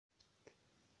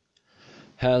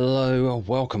Hello,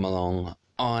 welcome along.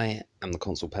 I am the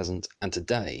Console Peasant, and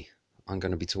today I'm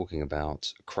going to be talking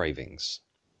about cravings,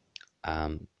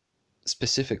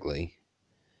 specifically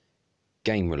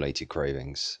game-related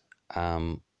cravings.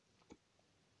 Now,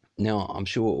 I'm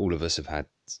sure all of us have had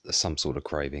some sort of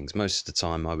cravings. Most of the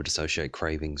time, I would associate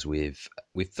cravings with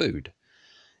food.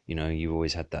 You know, you've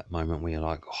always had that moment where you're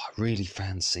like, "Oh, I really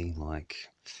fancy like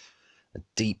a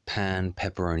deep pan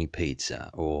pepperoni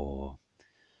pizza," or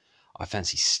I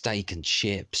fancy steak and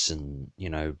chips, and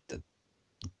the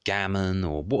gammon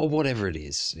or whatever it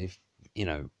is. If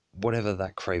whatever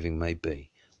that craving may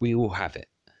be, we all have it.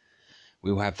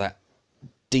 We all have that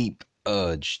deep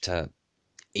urge to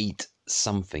eat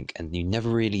something, and you never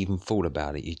really even thought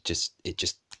about it. It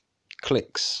just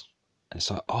clicks, and it's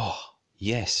like, oh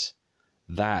yes,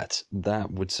 that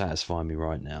would satisfy me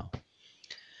right now.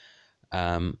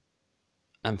 And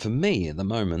for me at the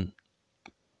moment,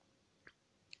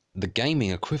 the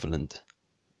gaming equivalent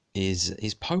is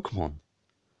Pokemon.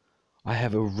 I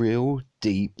have a real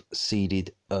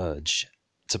deep-seated urge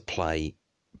to play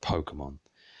Pokemon.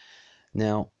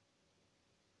 Now,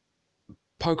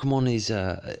 Pokemon is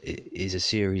a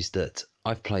series that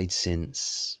I've played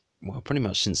since, well, pretty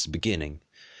much since the beginning.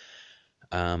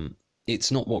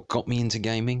 It's not what got me into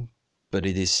gaming, but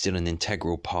it is still an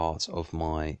integral part of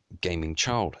my gaming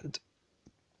childhood.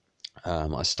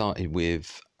 I started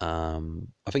with, I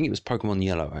think it was Pokemon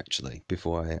Yellow, actually,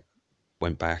 before I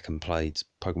went back and played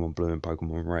Pokemon Blue and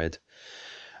Pokemon Red.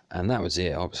 And that was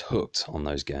it. I was hooked on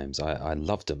those games. I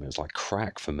loved them. It was like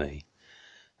crack for me.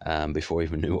 Before I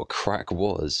even knew what crack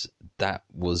was, that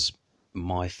was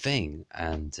my thing.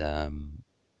 And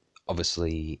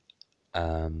obviously,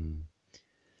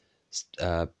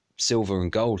 Silver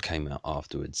and Gold came out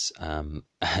afterwards. And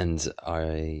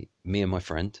me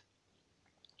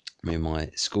and my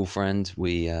school friend,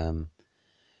 we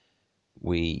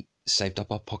saved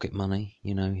up our pocket money.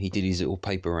 You know, he did his little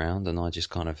paper round, and I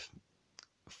just kind of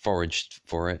foraged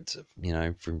for it,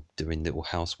 from doing little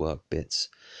housework bits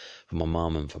for my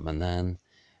mum and for my nan,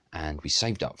 and we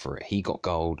saved up for it. He got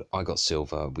gold, I got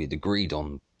silver. We'd agreed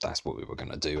on that's what we were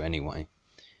going to do anyway.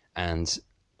 And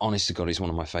honest to God, it's one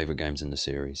of my favourite games in the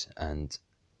series, and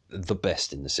the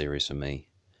best in the series for me.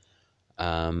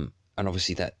 And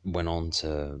obviously that went on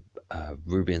to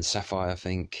Ruby and Sapphire, I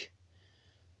think,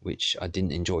 which I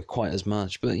didn't enjoy quite as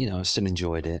much, but I still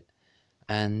enjoyed it.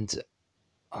 And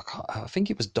I think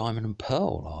it was Diamond and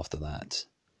Pearl after that,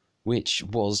 which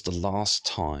was the last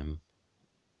time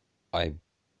I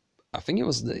think it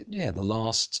was the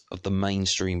last of the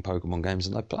mainstream Pokemon games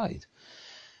that I played.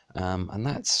 And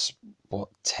that's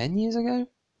 10 years ago.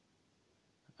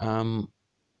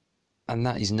 And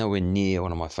that is nowhere near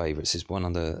one of my favourites. It's one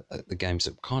of the games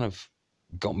that kind of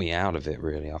got me out of it,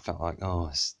 really. I felt like,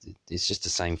 it's just the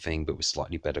same thing, but with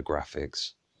slightly better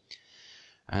graphics.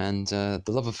 And the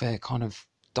love affair kind of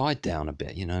died down a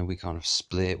bit. We kind of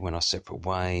split, went our separate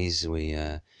ways. We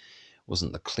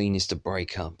wasn't the cleanest of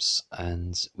breakups,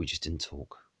 and we just didn't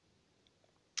talk.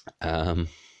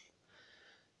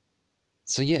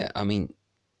 So yeah, I mean,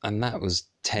 and that was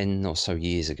 10 or so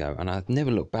years ago, and I'd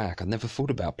never looked back. I'd never thought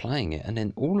about playing it, and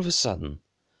then all of a sudden,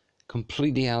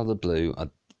 completely out of the blue, I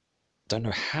don't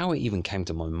know how it even came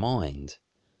to my mind,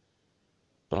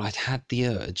 but I'd had the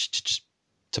urge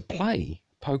to play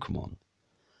Pokemon.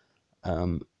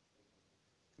 Kind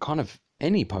of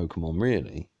any Pokemon,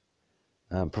 really.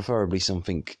 Preferably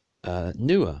something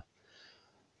newer.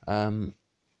 So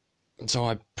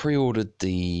I pre-ordered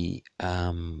the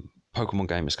Pokemon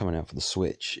game that's coming out for the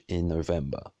Switch in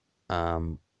November.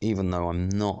 Even though I'm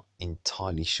not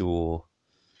entirely sure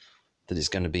that it's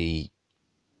going to be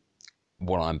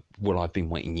what I've been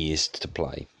waiting years to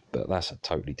play, but that's a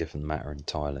totally different matter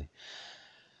entirely.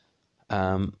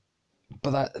 But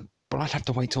I'd have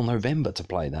to wait till November to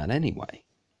play that anyway.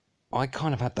 I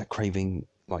kind of had that craving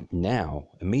like now,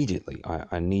 immediately.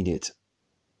 I need it.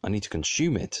 I need to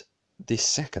consume it this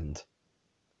second,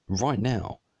 right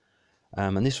now.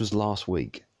 And this was last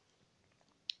week.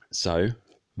 So,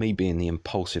 me being the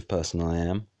impulsive person I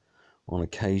am, on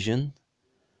occasion,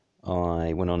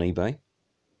 I went on eBay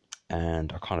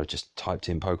and I kind of just typed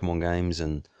in Pokemon games,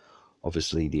 and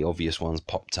obviously the obvious ones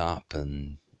popped up,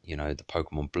 and the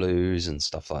Pokemon Blues and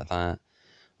stuff like that. I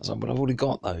was like, but I've already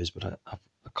got those, but I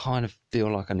kind of feel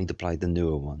like I need to play the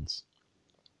newer ones.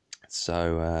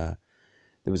 So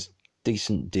there was a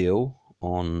decent deal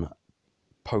on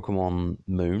Pokemon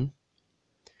Moon.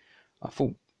 I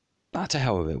thought, to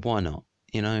hell with it, why not?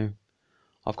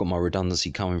 I've got my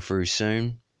redundancy coming through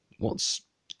soon. What's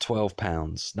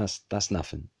 £12? That's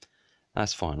nothing.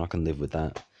 That's fine, I can live with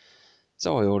that.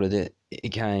 So I ordered it. It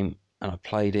came. and I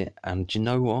played it, and do you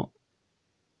know what?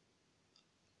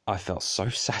 I felt so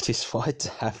satisfied to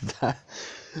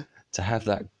have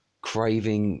that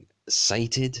craving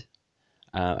sated.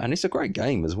 And it's a great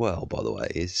game as well, by the way.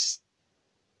 It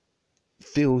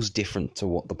feels different to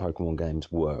what the Pokemon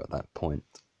games were at that point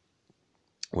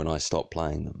when I stopped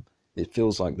playing them. It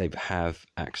feels like they have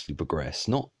actually progressed.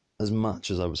 Not as much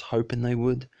as I was hoping they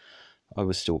would. I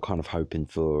was still kind of hoping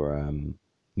for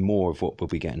more of what we'll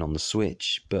be getting on the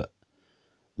Switch, but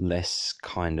less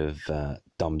kind of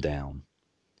dumbed down,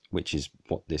 which is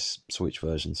what this Switch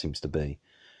version seems to be.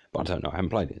 But I don't know, I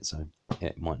haven't played it, so yeah,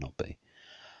 it might not be.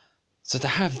 So to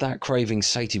have that craving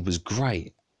sated was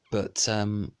great, but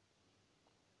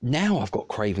now I've got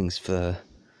cravings for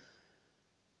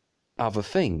other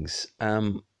things.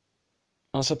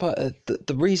 I suppose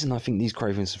the reason I think these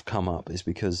cravings have come up is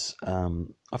because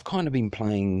I've kind of been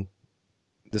playing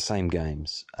the same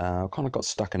games. I kind of got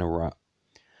stuck in a rut.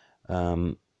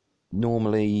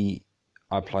 Normally,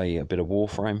 I play a bit of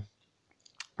Warframe,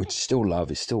 which I still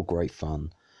love. It's still great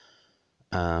fun.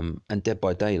 And Dead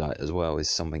by Daylight as well is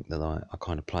something that I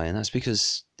kind of play, and that's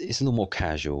because it's a little more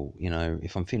casual. You know,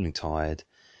 if I'm feeling tired,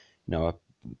 you know,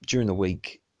 during the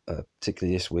week,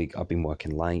 particularly this week, I've been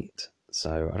working late,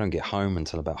 so I don't get home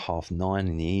until about 9:30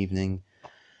 in the evening.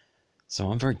 So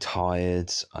I'm very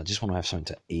tired. I just want to have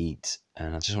something to eat,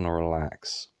 and I just want to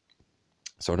relax.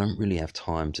 So I don't really have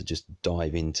time to just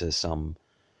dive into some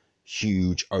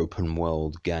huge open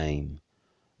world game,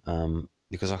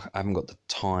 because I haven't got the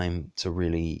time to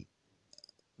really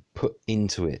put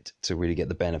into it to really get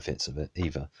the benefits of it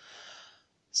either.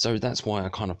 So that's why I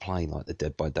kind of play like the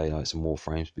Dead by Daylights and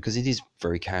Warframes, because it is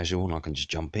very casual and I can just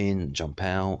jump in and jump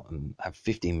out and have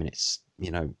 15 minutes,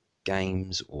 you know,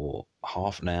 games, or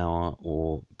half an hour,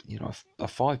 or, you know, a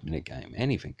 5-minute game,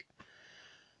 anything.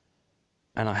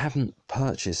 And I haven't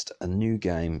purchased a new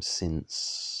game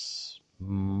since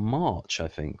March, I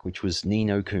think, which was Ni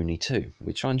no Kuni 2,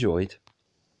 which I enjoyed.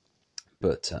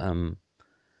 But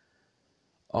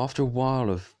after a while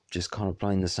of just kind of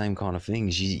playing the same kind of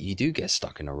things, you do get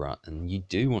stuck in a rut and you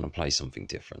do want to play something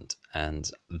different.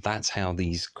 And that's how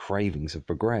these cravings have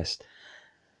progressed.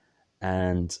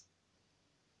 And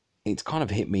it's kind of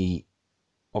hit me,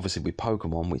 obviously, with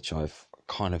Pokemon, which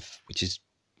is,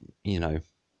 you know,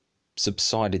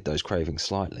 subsided those cravings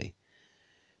slightly.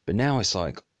 But now it's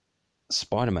like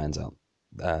Spider-Man's out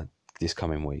this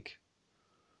coming week.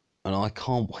 And I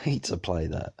can't wait to play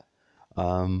that.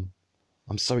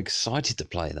 I'm so excited to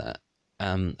play that.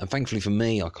 And thankfully for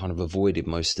me, I kind of avoided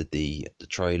most of the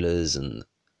trailers and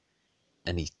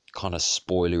any kind of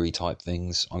spoilery type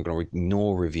things. I'm going to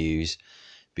ignore reviews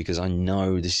because I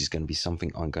know this is going to be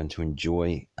something I'm going to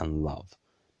enjoy and love.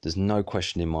 There's no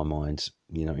question in my mind.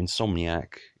 You know,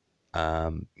 Insomniac,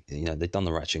 you know, they've done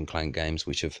the Ratchet and Clank games,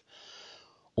 which have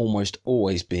almost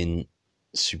always been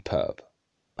superb.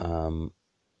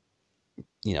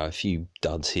 You know, a few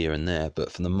duds here and there,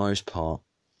 but for the most part,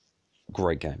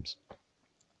 great games.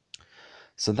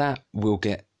 So that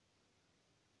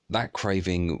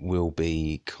craving will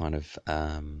be kind of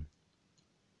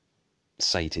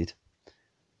sated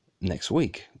next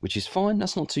week, which is fine.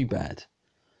 That's not too bad.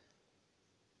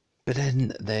 But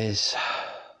then there's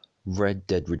Red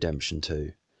Dead Redemption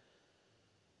 2.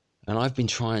 And I've been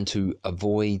trying to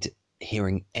avoid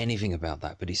hearing anything about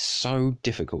that, but it's so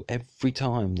difficult. Every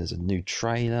time there's a new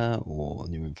trailer or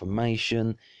new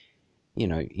information, you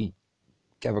know, you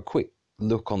have a quick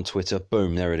look on Twitter,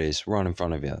 boom, there it is, right in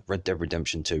front of you. Red Dead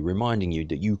Redemption 2, reminding you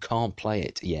that you can't play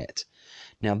it yet.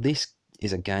 Now, this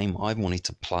is a game I've wanted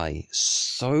to play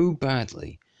so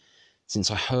badly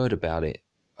since I heard about it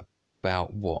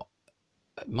about what?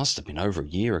 It must have been over a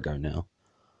year ago now.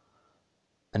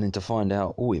 And then to find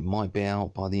out, oh, it might be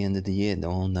out by the end of the year.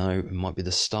 Oh, no, it might be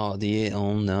the start of the year.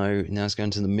 Oh, no, now it's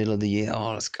going to the middle of the year.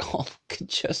 Oh, let's go.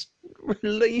 Just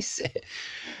release it.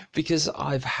 Because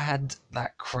I've had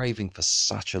that craving for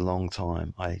such a long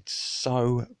time. I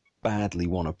so badly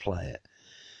want to play it.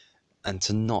 And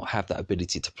to not have that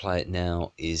ability to play it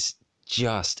now is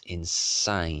just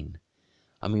insane.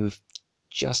 I mean, we've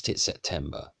just hit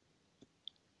September.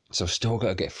 So I've still got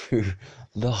to get through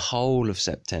the whole of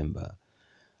September.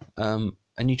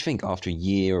 And you'd think after a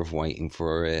year of waiting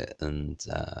for it and,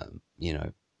 you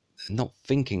know, not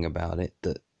thinking about it,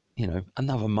 that, you know,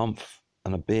 another month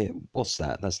and a bit, what's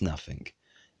that? That's nothing.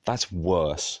 That's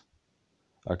worse.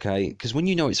 Okay? Because when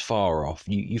you know it's far off,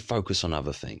 you focus on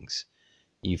other things.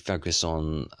 You focus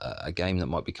on a game that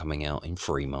might be coming out in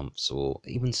 3 months or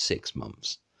even 6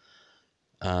 months.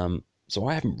 So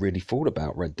I haven't really thought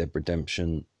about Red Dead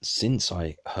Redemption since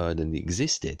I heard it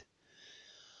existed.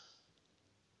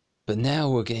 But now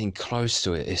we're getting close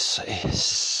to it. It's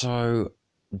so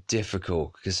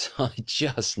difficult because I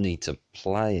just need to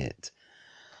play it.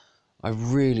 I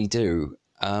really do.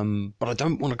 But I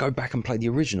don't want to go back and play the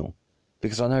original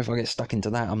because I know if I get stuck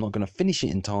into that, I'm not going to finish it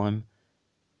in time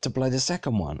to play the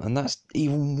second one. And that's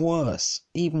even worse.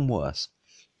 Even worse.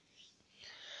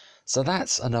 So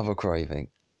that's another craving.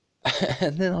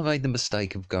 And then I made the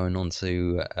mistake of going on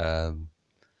to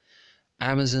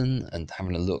Amazon and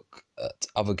having a look at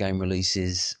other game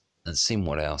releases and seeing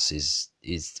what else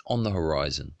is on the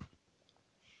horizon.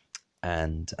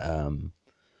 And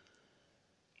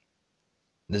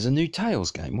there's a new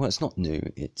Tales game. Well, it's not new.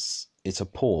 It's a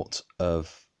port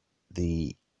of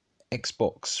the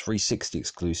Xbox 360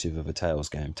 exclusive of a Tales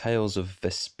game, Tales of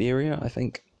Vesperia, I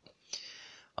think.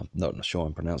 I'm not sure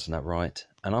I'm pronouncing that right.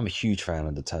 And I'm a huge fan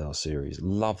of the Tales series.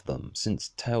 Love them. Since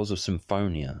Tales of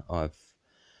Symphonia, I've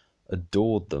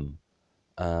adored them.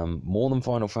 More than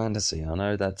Final Fantasy. I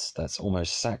know that's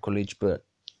almost sacrilege, but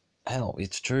hell,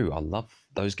 it's true. I love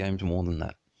those games more than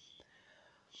that.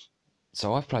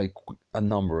 So I've played a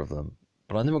number of them,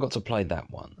 but I never got to play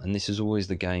that one. And this is always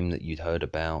the game that you'd heard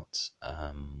about,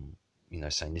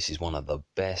 saying this is one of the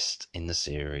best in the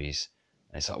series.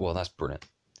 And it's like, well, that's brilliant.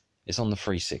 It's on the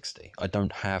 360. I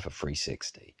don't have a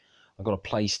 360. I've got a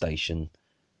PlayStation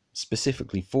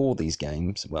specifically for these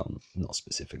games. Well, not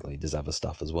specifically. There's other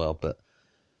stuff as well, but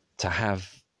to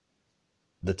have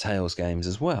the Tales games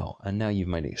as well. And now you've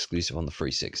made it exclusive on the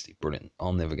 360. Brilliant.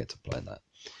 I'll never get to play that.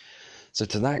 So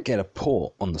to that, get a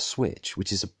port on the Switch,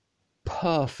 which is a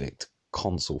perfect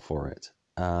console for it.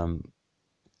 But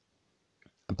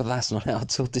that's not out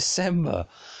till December.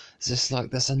 It's just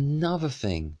like, that's another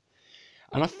thing.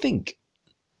 And I think,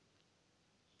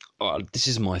 this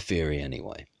is my theory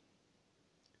anyway,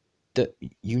 that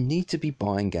you need to be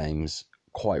buying games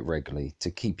quite regularly to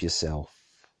keep yourself,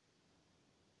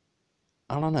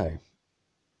 I don't know,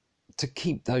 to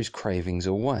keep those cravings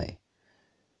away.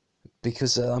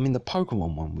 Because, the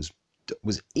Pokemon one was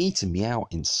eating me out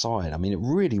inside. I mean, it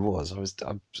really was. I was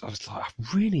like, I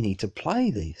really need to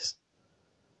play this.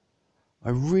 I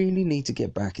really need to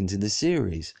get back into the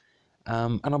series.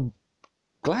 And I'm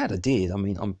glad I did. I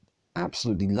mean, I'm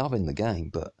absolutely loving the game,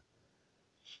 but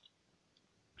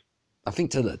I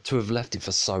think to have left it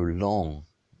for so long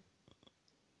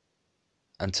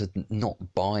and to not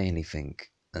buy anything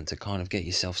and to kind of get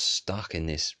yourself stuck in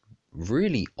this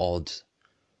really odd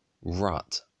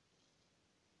rut,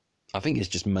 I think it's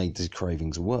just made the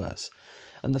cravings worse.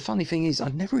 And the funny thing is,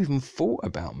 I'd never even thought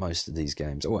about most of these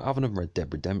games. Well, other than Red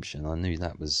Dead Redemption, I knew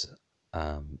that was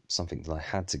something that I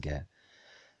had to get.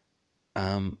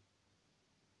 But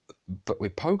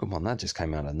with Pokemon, that just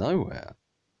came out of nowhere.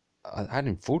 I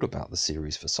hadn't thought about the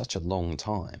series for such a long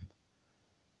time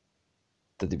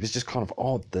that it was just kind of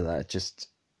odd that just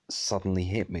suddenly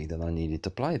hit me that I needed to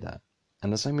play that.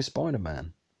 And the same with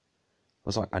Spider-Man. I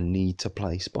was like, I need to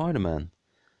play Spider-Man.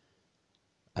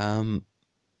 And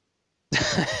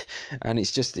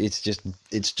it's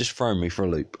just thrown me for a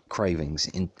loop. Cravings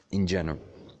in general.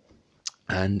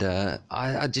 And I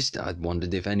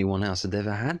wondered if anyone else had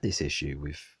ever had this issue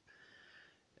with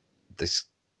this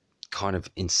kind of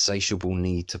insatiable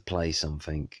need to play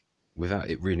something without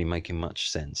it really making much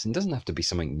sense. It doesn't have to be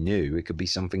something new. It could be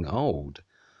something old.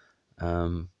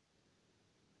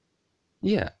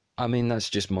 Yeah, I mean, that's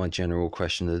just my general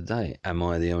question of the day. Am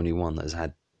I the only one that has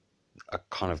had a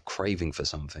kind of craving for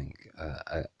something?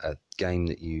 A game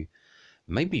that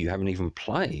maybe you haven't even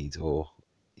played, or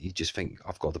you just think,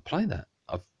 I've got to play that.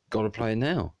 I've got to play it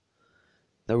now.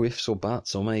 No ifs or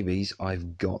buts or maybes.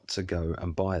 I've got to go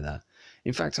and buy that.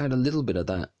 In fact, I had a little bit of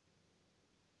that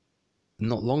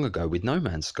not long ago with No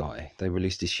Man's Sky. They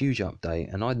released this huge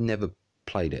update, and I'd never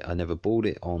played it. I never bought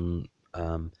it on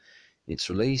its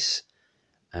release,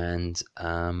 and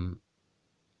I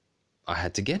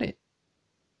had to get it.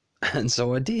 And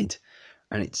so I did.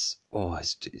 And it's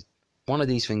one of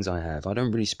these things I have. I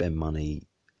don't really spend money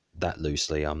that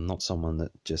loosely. I'm not someone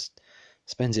that just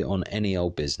spends it on any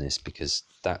old business, because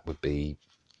that would be,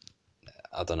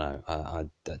 I don't know,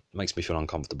 that makes me feel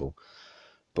uncomfortable.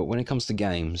 But when it comes to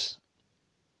games,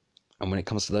 and when it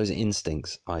comes to those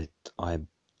instincts, I have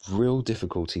real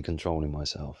difficulty controlling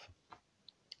myself.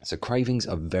 So cravings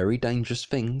are very dangerous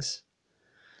things.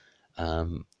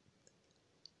 And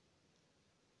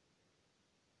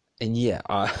yeah,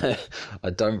 I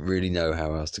don't really know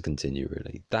how else to continue,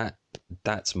 really.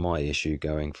 That's my issue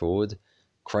going forward.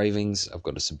 Cravings, I've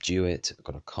got to subdue it, I've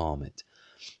got to calm it.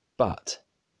 But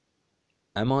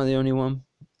am I the only one?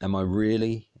 Am I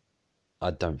really?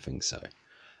 I don't think so.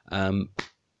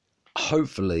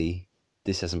 Hopefully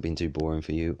this hasn't been too boring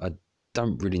for you.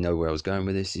 don't really know where I was going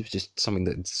with this. It was just something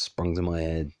that sprung to my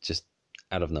head just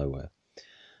out of nowhere.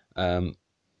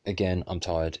 Again, I'm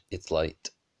tired. It's late.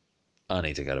 I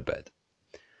need to go to bed.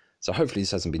 So hopefully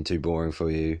this hasn't been too boring for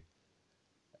you.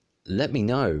 Let me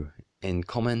know in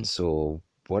comments or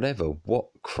whatever, what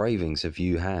cravings have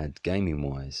you had gaming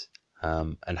wise?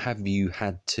 And have you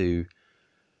had to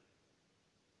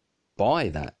buy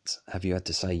that? Have you had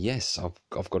to say, yes,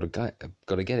 I've got to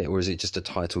get it? Or is it just a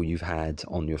title you've had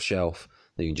on your shelf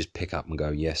that you can just pick up and go,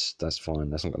 yes, that's fine.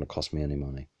 That's not going to cost me any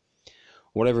money.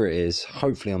 Whatever it is,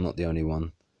 hopefully I'm not the only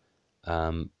one.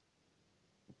 Damn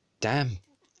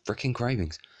freaking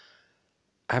cravings.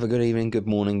 Have a good evening, good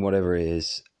morning, whatever it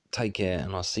is. Take care,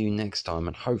 and I'll see you next time.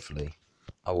 And hopefully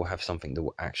I will have something that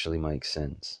will actually make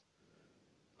sense.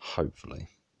 Hopefully.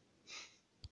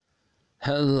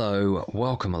 Hello,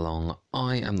 welcome along.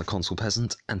 I am the Console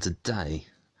Peasant, and today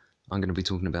I'm going to be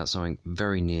talking about something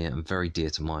very near and very dear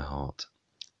to my heart.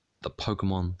 The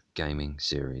Pokemon gaming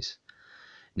series.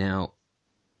 Now,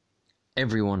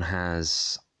 everyone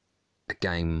has a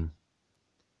game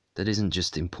that isn't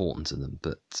just important to them,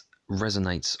 but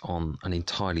resonates on an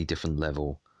entirely different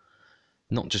level.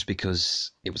 Not just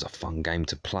because it was a fun game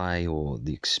to play or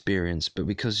the experience, but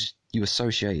because you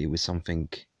associate it with something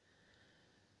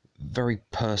very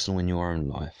personal in your own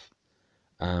life.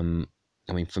 I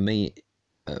mean, for me,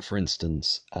 for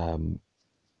instance,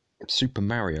 Super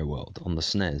Mario World on the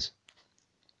SNES,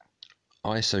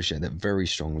 I associate that very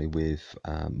strongly with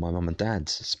my mum and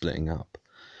dad's splitting up,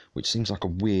 which seems like a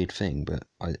weird thing, but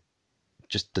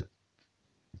just the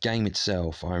game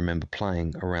itself, I remember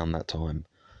playing around that time.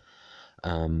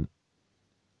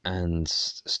 And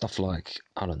stuff like,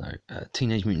 I don't know,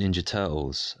 Teenage Mutant Ninja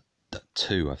Turtles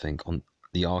 2, I think, on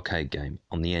the arcade game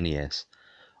on the NES.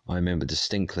 I remember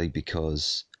distinctly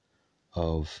because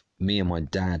of me and my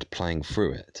dad playing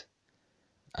through it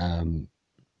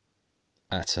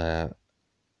at a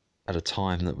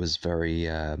time that was very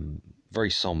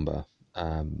very somber.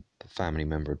 A family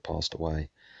member had passed away,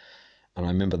 and I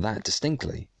remember that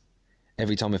distinctly.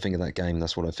 Every time I think of that game,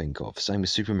 that's what I think of. Same with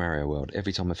Super Mario World.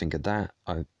 Every time I think of that,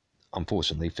 I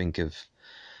unfortunately think of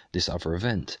this other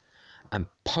event. And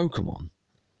Pokemon,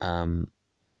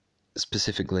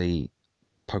 specifically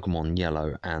Pokemon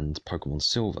Yellow and Pokemon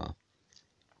Silver,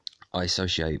 I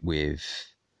associate with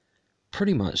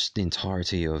pretty much the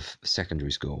entirety of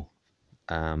secondary school.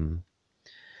 And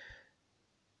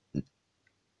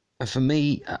for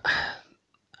me,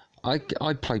 I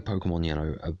played Pokemon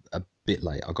Yellow a bit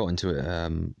late. I got into it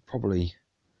probably,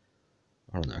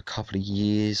 I don't know, a couple of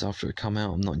years after it came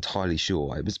out. I'm not entirely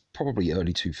sure. It was probably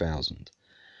early 2000.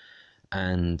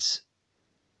 And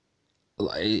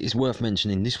it's worth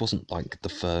mentioning, this wasn't like the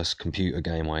first computer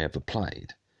game I ever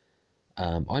played.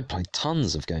 I'd played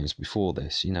tons of games before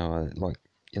this. Like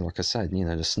I said, the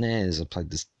SNES, I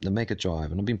played the Mega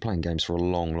Drive, and I've been playing games for a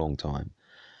long, long time.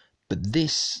 But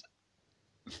this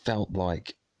felt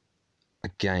like a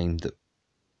game that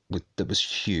was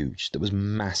huge, that was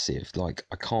massive. Like,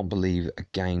 I can't believe a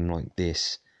game like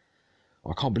this,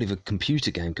 I can't believe a computer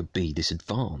game could be this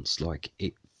advanced. Like,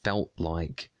 it felt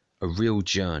like a real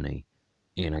journey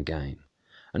in a game.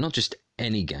 And not just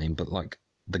any game, but like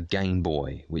the Game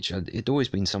Boy, which it'd always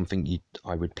been something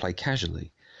I would play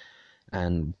casually.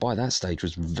 And by that stage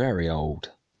was very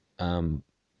old. And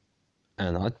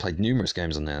I'd played numerous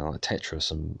games on there, like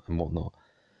Tetris and whatnot.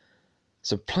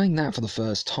 So playing that for the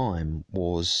first time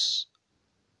was,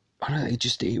 I don't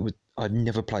know, I'd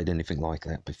never played anything like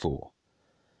that before.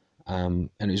 And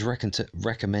it was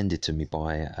recommended to me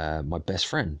by my best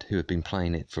friend, who had been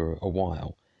playing it for a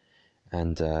while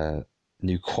and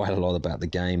knew quite a lot about the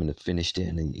game and had finished it,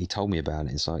 and he told me about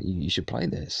it. It's like, you should play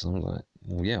this. And I was like,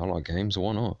 well, yeah, I like games,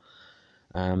 why not?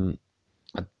 I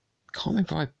can't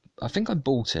remember, I think I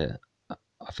bought it.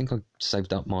 I think I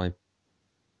saved up my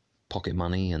pocket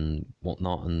money and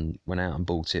whatnot and went out and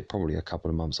bought it probably a couple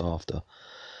of months after.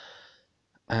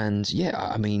 And yeah,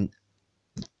 I mean,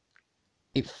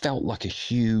 it felt like a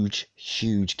huge,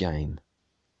 huge game,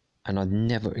 and I'd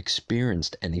never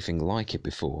experienced anything like it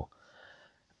before.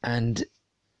 And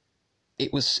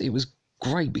it was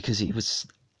great because it was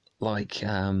like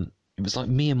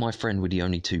me and my friend were the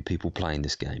only two people playing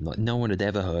this game. Like, no one had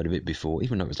ever heard of it before,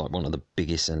 even though it was like one of the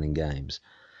biggest selling games.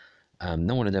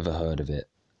 No one had ever heard of it.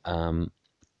 And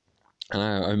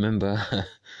I remember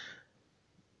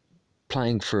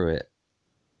playing through it,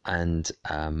 and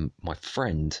my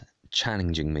friend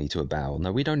challenging me to a battle.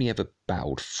 Now, we'd only ever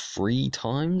battled 3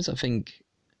 times, I think,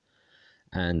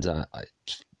 and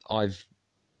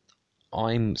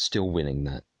I'm still winning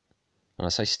that. And I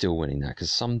say still winning that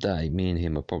because someday me and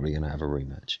him are probably going to have a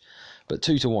rematch. But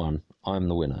 2-1, I'm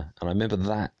the winner. And I remember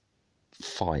that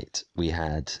fight we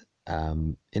had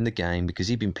in the game, because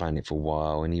he'd been playing it for a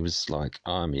while, and he was like,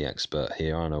 I'm the expert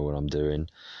here, I know what I'm doing.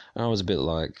 And I was a bit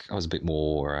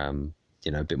more a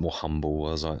bit more humble.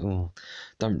 I was like, oh,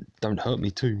 don't hurt me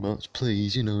too much,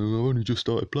 please, I've only just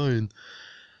started playing.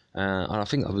 And I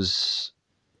think I was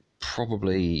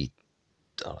probably,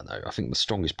 I don't know, I think the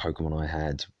strongest Pokemon I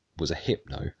had was a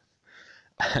Hypno.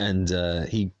 And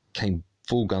he came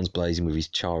full guns blazing with his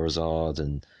Charizard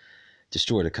and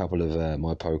destroyed a couple of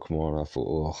my Pokemon. I thought,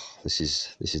 oh, this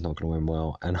is not going to end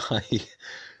well. And I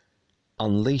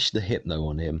unleashed the Hypno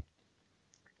on him,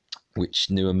 which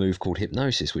knew a move called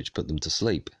Hypnosis, which put them to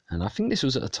sleep. And I think this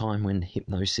was at a time when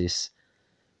Hypnosis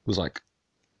was like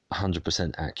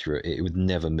 100% accurate. It would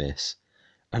never miss.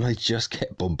 And I just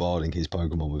kept bombarding his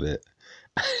Pokemon with it.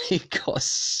 And he got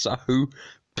so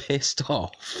pissed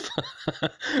off.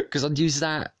 Because I'd use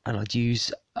that, and I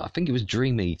think it was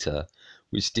Dream Eater,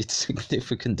 which did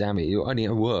significant damage. It only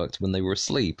worked when they were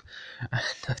asleep. And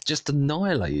I just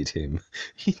annihilated him.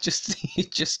 He just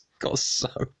got so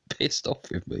pissed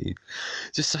off with me.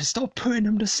 Just said, stop putting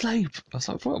them to sleep. I was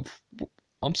like, well,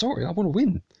 I'm sorry, I want to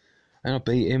win. And I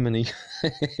beat him, and he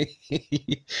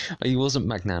wasn't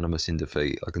magnanimous in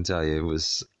defeat, I can tell you. It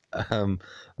was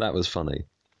that was funny.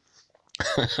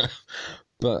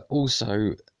 But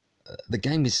also, the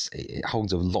game it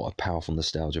holds a lot of powerful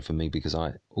nostalgia for me, because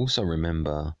I also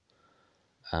remember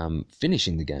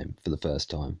finishing the game for the first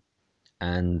time,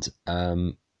 and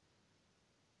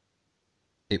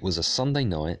it was a Sunday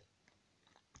night.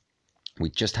 We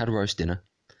just had a roast dinner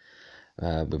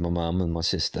with my mum and my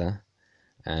sister,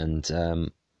 and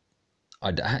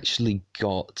I'd actually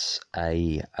got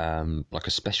a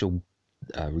special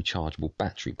rechargeable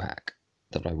battery pack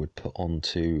that I would put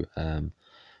onto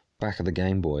back of the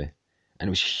Game Boy, and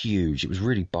it was huge. It was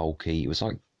really bulky. It was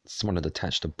like someone had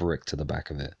attached a brick to the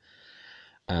back of it,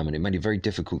 and it made it very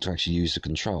difficult to actually use the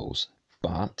controls.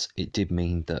 But it did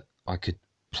mean that I could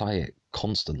play it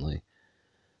constantly,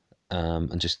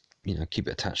 and just keep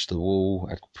it attached to the wall.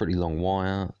 A pretty long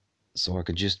wire, so I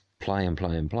could just play and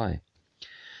play and play.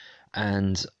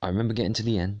 And I remember getting to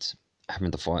the end,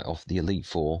 having to fight off the Elite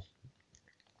Four.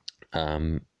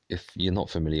 If you're not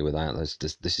familiar with that,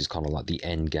 this is kind of like the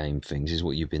end game thing. This is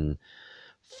what you've been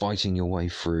fighting your way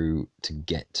through to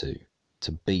get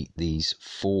to beat these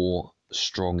 4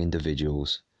 strong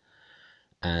individuals.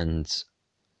 And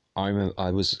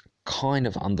I was kind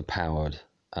of underpowered.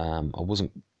 I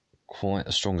wasn't quite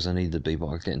as strong as I needed to be, but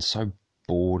I was getting so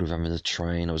bored of having to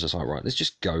train. I was just like, right, let's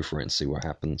just go for it and see what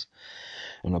happens.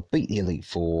 And I beat the Elite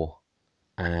Four,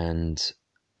 and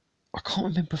I can't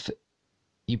remember if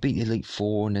you beat the Elite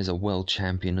Four and there's a world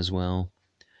champion as well.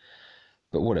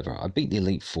 But whatever, I beat the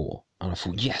Elite Four, and I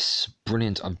thought, yes,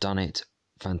 brilliant, I've done it,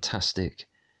 fantastic.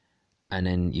 And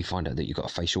then you find out that you've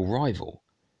got a face your rival,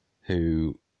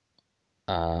 who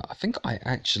I think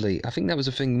that was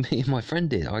a thing me and my friend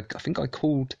did. I think I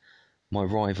called my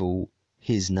rival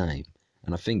his name,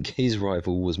 and I think his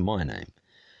rival was my name,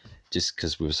 just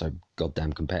because we were so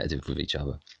goddamn competitive with each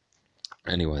other.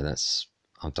 Anyway,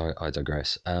 I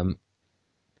digress.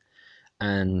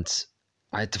 And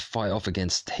I had to fight off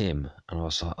against him, and I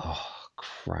was like, oh,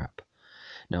 crap.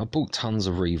 Now, I bought tons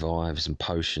of revives and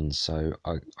potions, so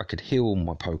I could heal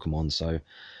my Pokemon, so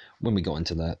when I got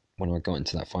into that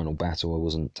final battle, I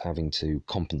wasn't having to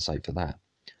compensate for that.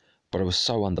 But I was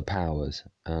so underpowered,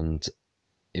 and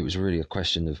it was really a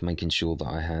question of making sure that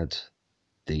I had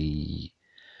the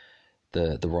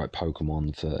right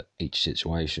Pokemon for each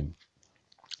situation.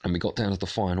 And we got down to the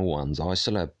final ones. I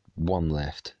still had one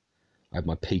left. I had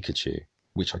my Pikachu,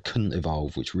 which I couldn't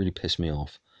evolve, which really pissed me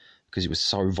off, because it was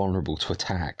so vulnerable to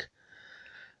attack.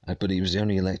 But it was the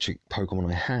only electric Pokemon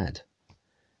I had.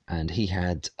 And he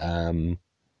had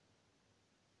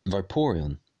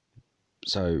Vaporeon.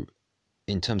 So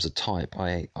in terms of type,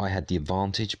 I had the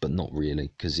advantage, but not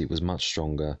really, because it was much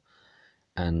stronger.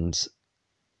 And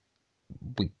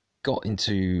we got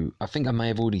into, I think I may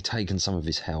have already taken some of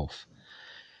his health,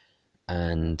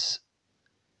 and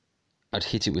I'd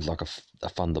hit it with like a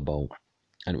thunderbolt,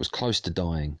 and it was close to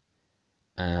dying,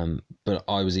 but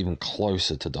I was even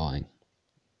closer to dying.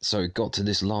 So it got to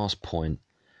this last point,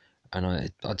 and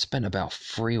I'd spent about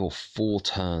 3 or 4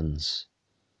 turns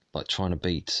like trying to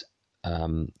beat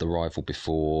the rival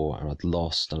before, and I'd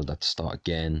lost, and I'd have to start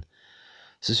again.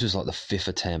 So this was like the 5th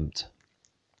attempt,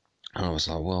 and I was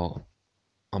like, well,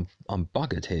 I'm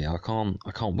buggered here. I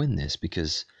can't win this,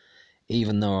 because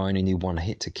even though I only need one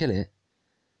hit to kill it,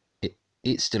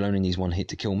 it still only needs one hit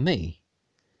to kill me.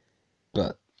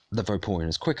 But the Vaporeon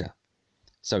is quicker,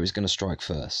 so it's going to strike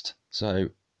first. So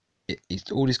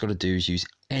all it's got to do is use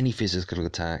any physical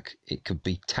attack. It could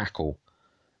be tackle,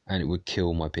 and it would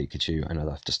kill my Pikachu, and I'd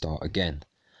have to start again.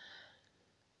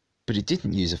 But it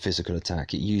didn't use a physical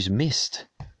attack. It used Mist,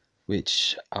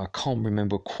 which I can't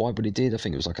remember quite what it did. I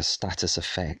think it was like a status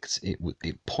effect. It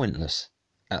pointless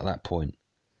at that point.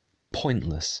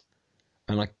 Pointless.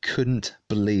 And I couldn't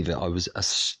believe it. I was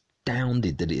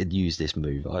astounded that it had used this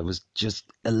move. I was just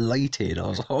elated. I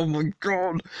was like, oh my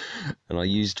god. And I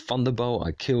used Thunderbolt.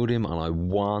 I killed him and I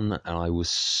won. And I was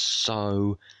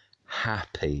so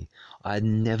happy. I had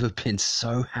never been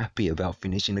so happy about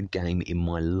finishing a game in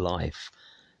my life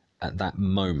at that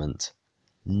moment.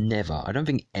 Never. I don't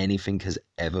think anything has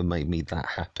ever made me that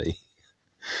happy.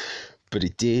 But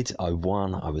it did. I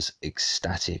won. I was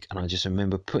ecstatic. And I just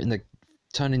remember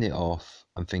turning it off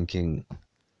and thinking,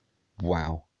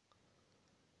 wow.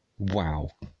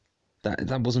 Wow.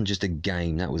 That wasn't just a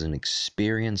game, that was an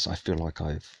experience. I feel like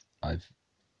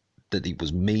that it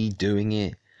was me doing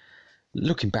it.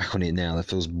 Looking back on it now, that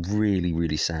feels really,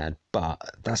 really sad, but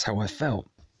that's how I felt.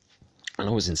 And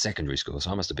I was in secondary school,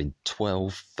 so I must have been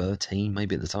 12, 13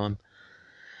 maybe at the time.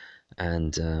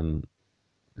 And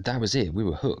that was it. We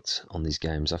were hooked on these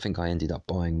games. I think I ended up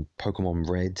buying Pokemon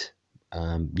Red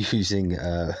using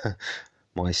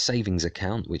my savings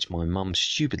account, which my mum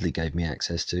stupidly gave me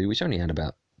access to, which only had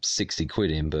about 60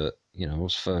 quid in, but, you know, I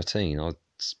was 13.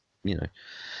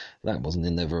 That wasn't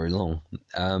in there very long.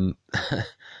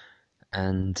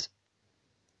 And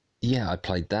yeah, I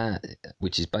played that,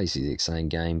 which is basically the same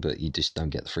game, but you just don't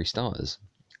get the free starters.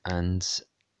 And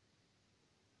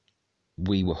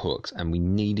we were hooked, and we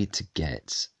needed to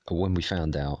get, when we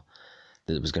found out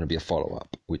that it was going to be a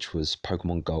follow-up, which was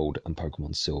Pokemon Gold and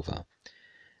Pokemon Silver.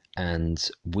 And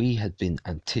we had been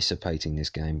anticipating this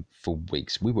game for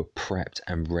weeks. We were prepped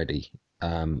and ready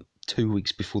 2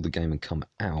 weeks before the game had come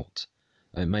out.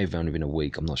 It may have only been a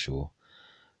week, I'm not sure.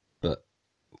 But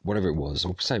whatever it was,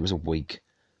 I'll say it was a week,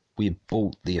 we had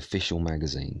bought the official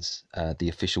magazines, the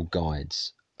official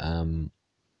guides.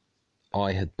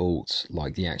 I had bought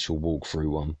like the actual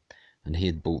walkthrough one, and he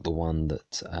had bought the one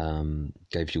that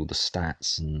gave you all the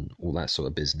stats and all that sort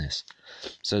of business,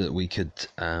 so that we could,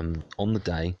 on the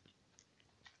day,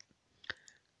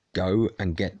 go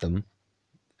and get them.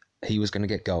 He was going to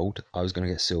get gold, I was going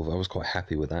to get silver. I was quite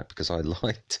happy with that because I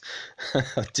liked,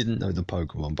 I didn't know the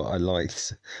Pokemon, but I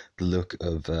liked the look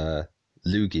of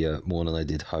Lugia more than I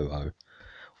did Ho-Oh.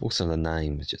 Also the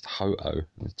name is just Ho-Oh.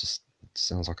 It just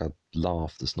sounds like a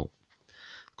laugh that's not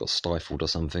got stifled or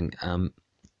something.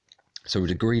 So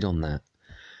we'd agreed on that,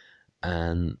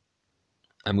 and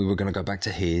we were going to go back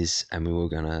to his, and we were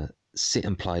going to sit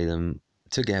and play them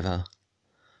together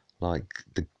like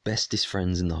the bestest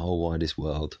friends in the whole widest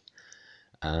world.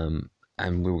 And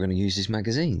we were going to use these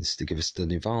magazines to give us an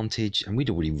advantage, and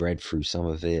we'd already read through some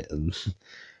of it, and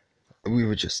we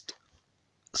were just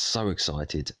so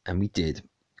excited. And we did.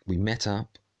 We met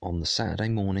up on the Saturday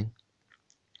morning.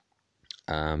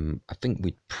 I think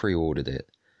we'd pre-ordered it,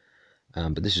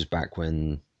 but this was back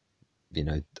when, you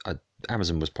know,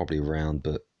 Amazon was probably around,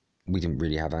 but we didn't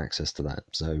really have access to that.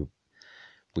 So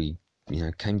we, you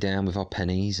know, came down with our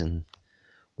pennies and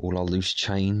all our loose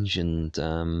change, and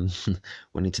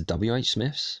went into WH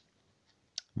Smith's.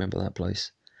 Remember that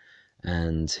place?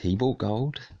 And he bought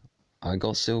gold, I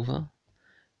got silver.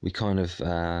 We kind of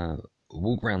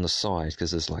walked around the side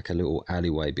because there's like a little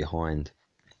alleyway behind,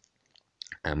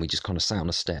 and we just kind of sat on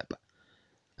a step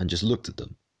and just looked at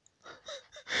them.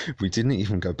 We didn't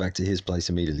even go back to his place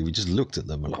immediately. We just looked at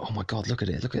them and like, oh my god, look at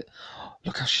it,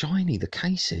 look how shiny the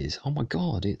case is. Oh my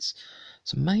god, it's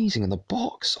amazing. And the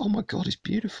box, oh my god, it's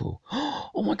beautiful.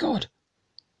 Oh my god,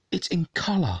 it's in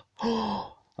colour.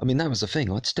 I mean, that was the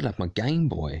thing. I'd still have my Game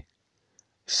Boy,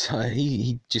 so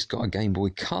he just got a Game Boy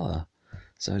Color.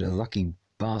 So the lucky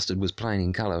bastard was playing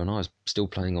in colour, and I was still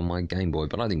playing on my Game Boy.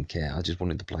 But I didn't care. I just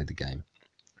wanted to play the game.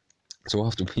 So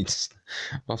after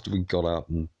we got up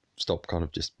and stopped kind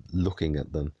of just looking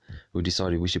at them, we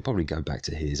decided we should probably go back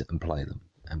to his and play them.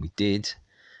 And we did.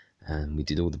 And we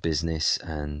did all the business.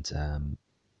 And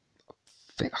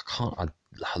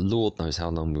Lord knows how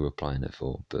long we were playing it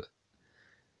for. But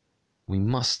it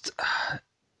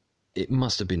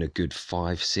must have been a good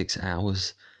 5-6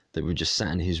 hours that we just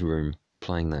sat in his room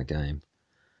playing that game.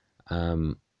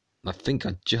 I think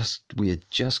I just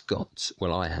got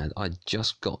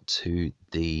to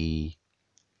the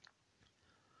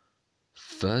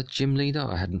third gym leader.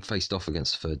 I hadn't faced off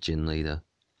against the third gym leader.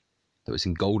 That was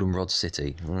in Goldenrod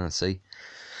City. See,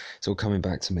 it's all coming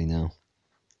back to me now.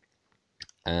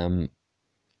 And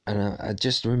I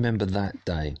just remember that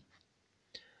day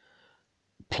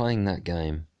playing that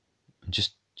game, and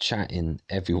just chatting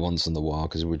every once in a while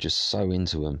because we're just so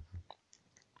into them.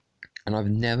 And I've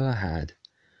never had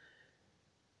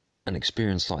an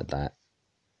experience like that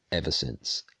ever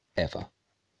since, ever.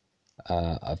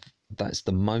 That's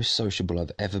the most sociable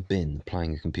I've ever been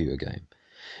playing a computer game.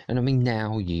 And I mean,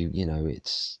 now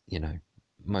it's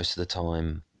most of the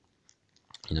time,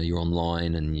 you're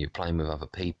online and you're playing with other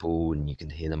people and you can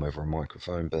hear them over a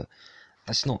microphone, but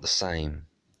that's not the same.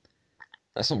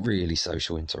 That's not really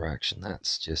social interaction.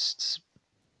 That's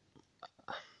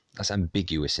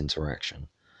ambiguous interaction.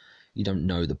 You don't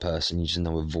know the person, you just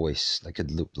know a voice. They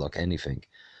could look like anything.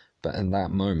 But in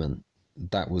that moment,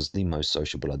 that was the most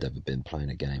sociable I'd ever been playing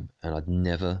a game. And I'd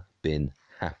never been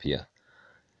happier.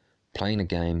 Playing a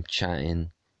game,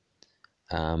 chatting,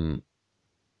 and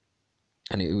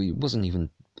it wasn't even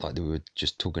like we were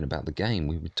just talking about the game.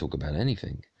 We would talk about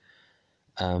anything.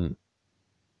 I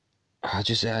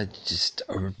just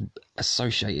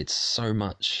associated so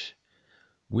much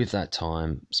with that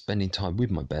time, spending time with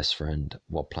my best friend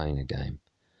while playing a game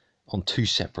on 2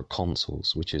 separate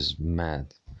consoles, which is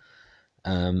mad.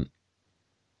 And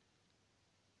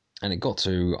it got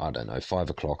to, I don't know, 5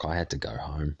 o'clock. I had to go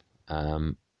home.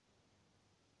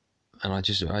 And I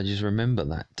just remember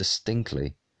that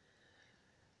distinctly.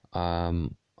 I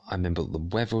remember what the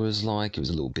weather was like. It was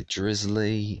a little bit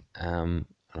drizzly. And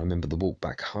I remember the walk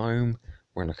back home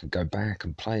when I could go back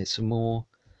and play it some more.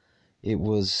 It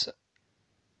was...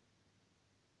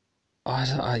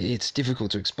 it's difficult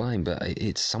to explain, but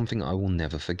it's something I will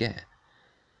never forget.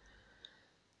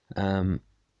 And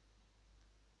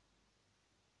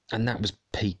that was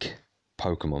peak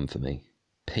Pokemon for me.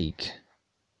 Peak.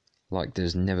 Like,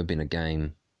 there's never been a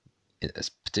game,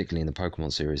 particularly in the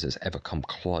Pokemon series, that's ever come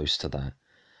close to that.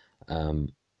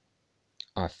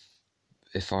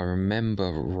 If I remember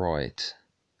right,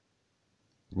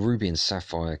 Ruby and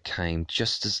Sapphire came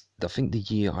just as, I think, the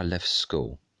year I left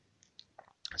school.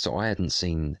 So I hadn't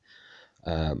seen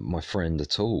my friend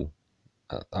at all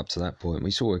up to that point.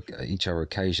 We saw each other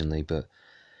occasionally, but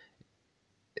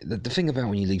the thing about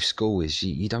when you leave school is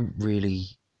you don't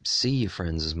really see your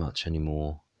friends as much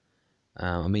anymore.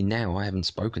 I mean, now I haven't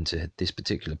spoken to this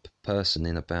particular person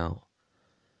in about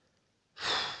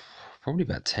probably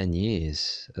about 10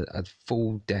 years, a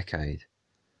full decade,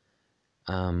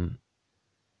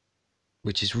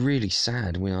 which is really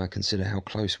sad when I consider how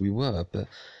close we were. But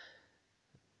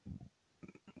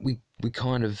we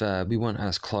kind of we weren't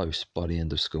as close by the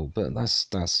end of school. But that's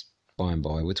by and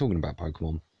by. We're talking about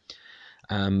Pokemon.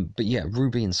 But yeah,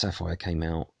 Ruby and Sapphire came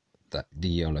out the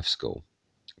year I left school,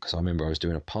 because I remember I was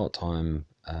doing a part-time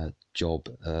job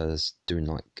as doing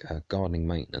like gardening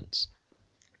maintenance,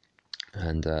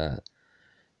 and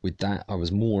with that I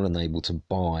was more than able to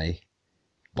buy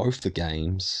both the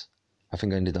games. I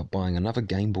think I ended up buying another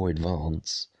Game Boy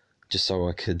Advance just so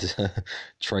I could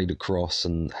trade across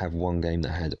and have one game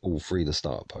that had all 3 the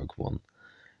starter Pokemon.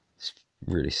 It's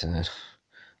really sad.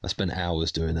 I spent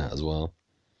hours doing that as well.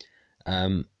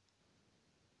 But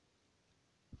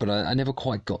I never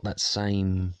quite got that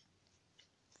same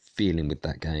feeling with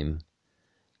that game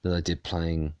that I did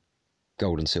playing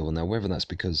Gold and Silver. Now, whether that's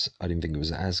because I didn't think it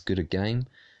was as good a game,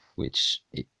 which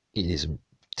it isn't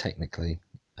technically.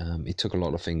 It took a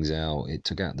lot of things out. It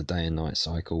took out the day and night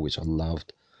cycle, which I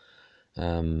loved,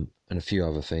 and a few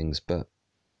other things. But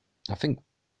I think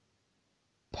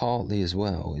partly as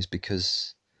well is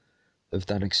because of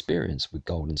that experience with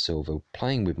Gold and Silver,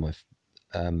 playing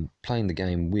the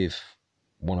game with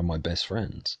one of my best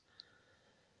friends.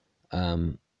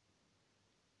 Because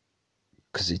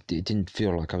it didn't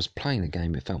feel like I was playing a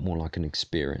game, it felt more like an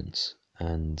experience,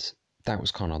 and that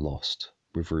was kind of lost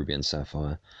with Ruby and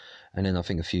Sapphire. And then I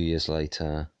think a few years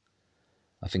later,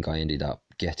 I think I ended up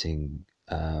getting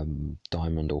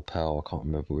Diamond or Pearl, I can't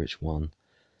remember which one,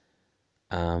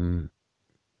 and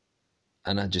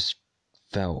I just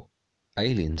felt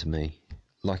alien to me.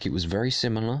 Like, it was very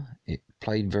similar, it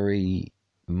played very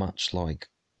much like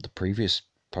the previous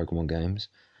Pokemon games,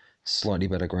 slightly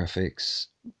better graphics,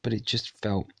 but it just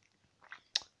felt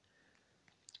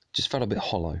a bit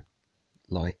hollow,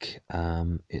 like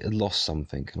it had lost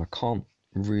something, and I can't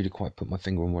really quite put my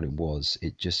finger on what it was.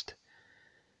 It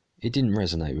didn't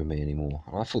resonate with me anymore.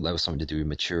 And I thought that was something to do with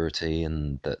maturity,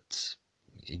 and that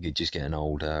you're just getting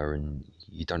older and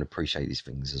you don't appreciate these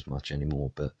things as much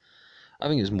anymore. But I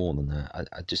think it was more than that.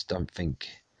 I just don't think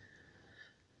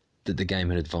that the game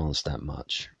had advanced that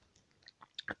much.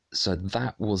 So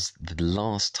that was the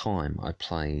last time I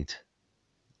played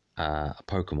a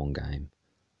Pokemon game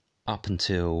up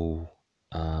until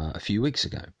a few weeks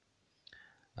ago.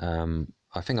 I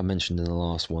think I mentioned in the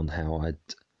last one how I'd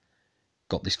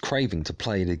got this craving to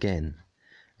play it again,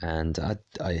 And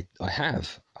I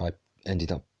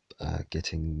ended up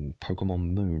getting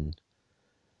Pokemon Moon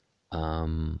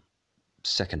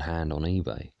second hand on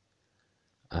eBay.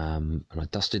 And I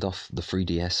dusted off the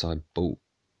 3DS I bought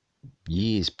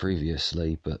years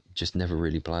previously, but just never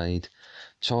really played.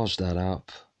 Charged that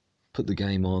up, put the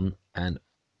game on, and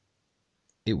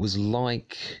it was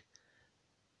like,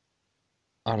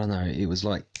 I don't know, it was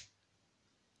like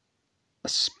a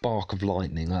spark of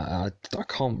lightning. I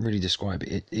can't really describe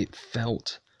it. It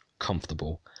felt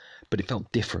comfortable, but it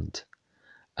felt different.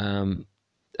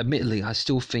 Admittedly, I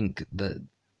still think that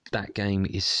that game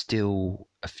is still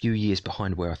a few years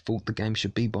behind where I thought the game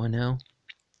should be by now.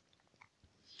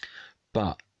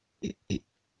 But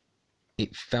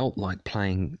it felt like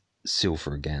playing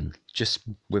Silver again, just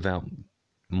without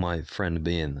my friend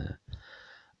being there.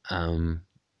 And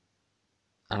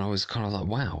I was kind of like,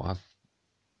 wow,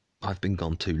 I've been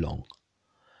gone too long.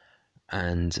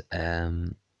 And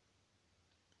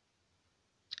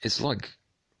it's like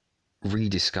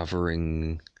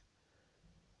rediscovering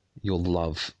your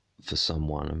love for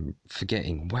someone and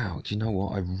forgetting, wow, do you know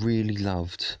what? I really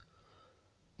loved,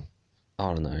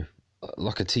 I don't know,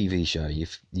 like a TV show.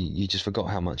 You just forgot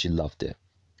how much you loved it.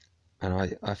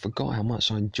 And I forgot how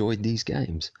much I enjoyed these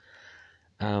games.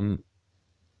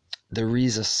 There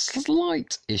is a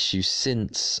slight issue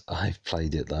since I've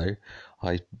played it, though.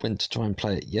 I went to try and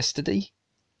play it yesterday,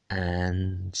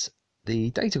 and the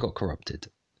data got corrupted.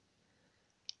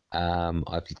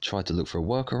 I've tried to look for a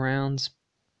workaround,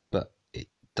 but it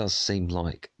does seem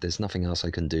like there's nothing else I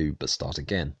can do but start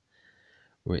again,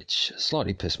 which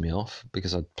slightly pissed me off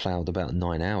because I'd ploughed about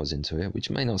 9 hours into it, which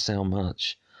may not sound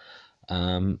much,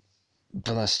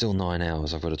 but that's still 9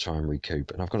 hours I've got to try and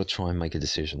recoup, and I've got to try and make a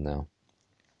decision now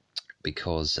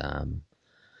because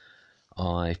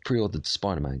I've pre-ordered the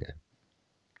Spider-Man game,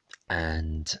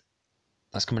 and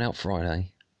that's coming out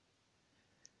Friday.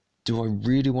 Do I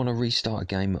really want to restart a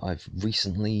game I've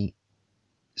recently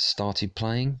started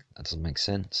playing? That doesn't make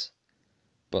sense.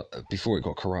 But before it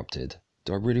got corrupted,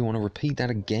 do I really want to repeat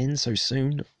that again so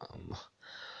soon?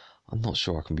 I'm not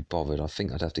sure I can be bothered. I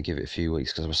think I'd have to give it a few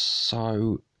weeks because I was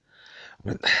so...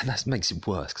 That makes it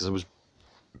worse because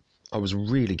I was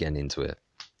really getting into it.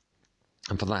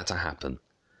 And for that to happen,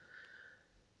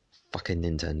 fucking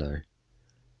Nintendo.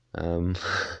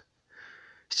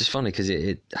 It's just funny because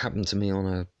it happened to me on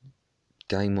a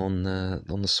game on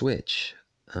the Switch,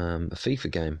 a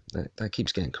FIFA game that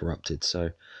keeps getting corrupted.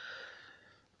 So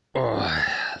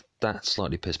that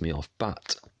slightly pissed me off.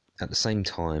 But at the same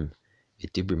time,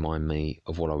 it did remind me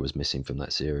of what I was missing from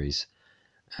that series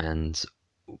and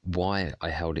why I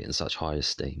held it in such high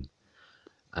esteem.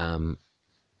 And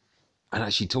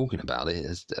actually talking about it,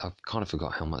 I've kind of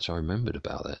forgot how much I remembered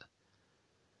about it.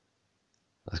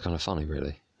 That's kind of funny,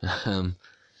 really.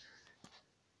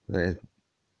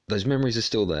 Those memories are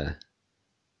still there.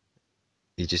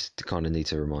 You just kind of need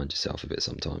to remind yourself of it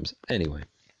sometimes. Anyway,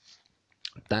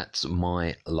 that's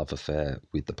my love affair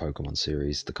with the Pokemon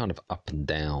series, the kind of up and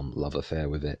down love affair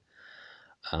with it.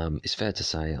 It's fair to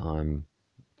say I'm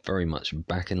very much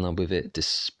back in love with it,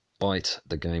 despite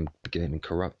the game getting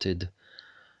corrupted.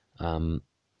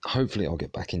 Hopefully I'll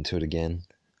get back into it again.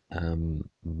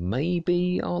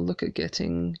 Maybe I'll look at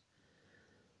getting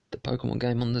the Pokemon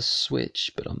game on the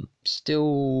Switch, but I'm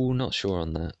still not sure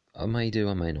on that. I may do,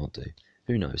 I may not do.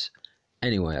 Who knows?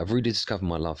 Anyway, I've rediscovered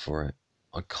my love for it.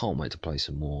 I can't wait to play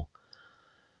some more.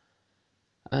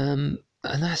 And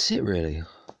that's it, really.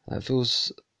 That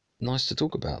feels nice to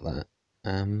talk about that.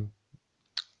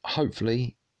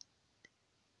 Hopefully,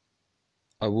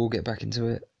 I will get back into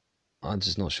it. I'm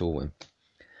just not sure when.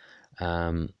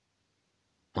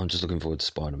 I'm just looking forward to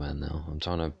Spider-Man now. I'm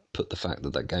trying to put the fact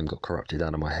that game got corrupted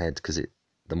out of my head because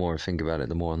the more I think about it,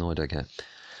 the more annoyed I get.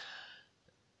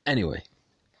 Anyway,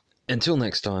 until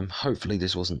next time, hopefully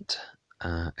this wasn't,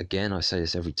 again, I say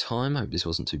this every time, I hope this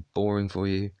wasn't too boring for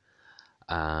you.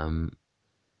 I'm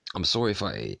sorry if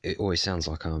it always sounds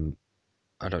like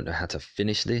I don't know how to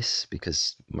finish this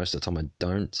because most of the time I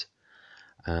don't.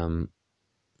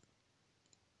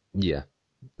 Yeah.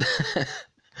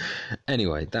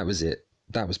 Anyway, that was it.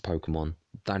 That was Pokemon.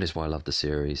 That is why I love the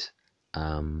series.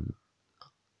 I'm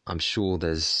sure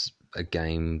there's a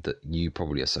game that you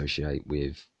probably associate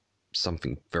with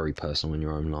something very personal in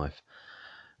your own life.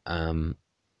 But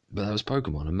that was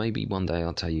Pokemon, and maybe one day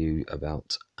I'll tell you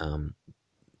about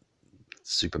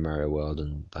Super Mario World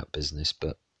and that business,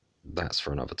 but that's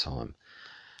for another time.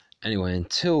 Anyway,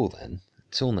 until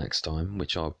next time,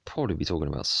 which I'll probably be talking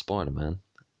about Spider-Man,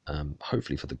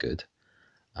 hopefully for the good.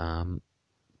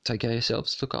 Take care of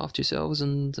yourselves, look after yourselves,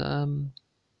 and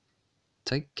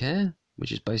take care,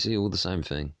 which is basically all the same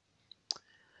thing.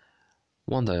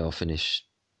 one day I'll finish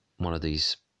one of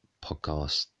these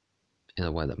podcasts in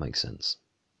a way that makes sense.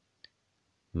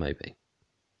 Maybe.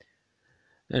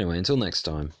 Anyway, until next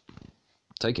time,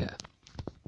 take care.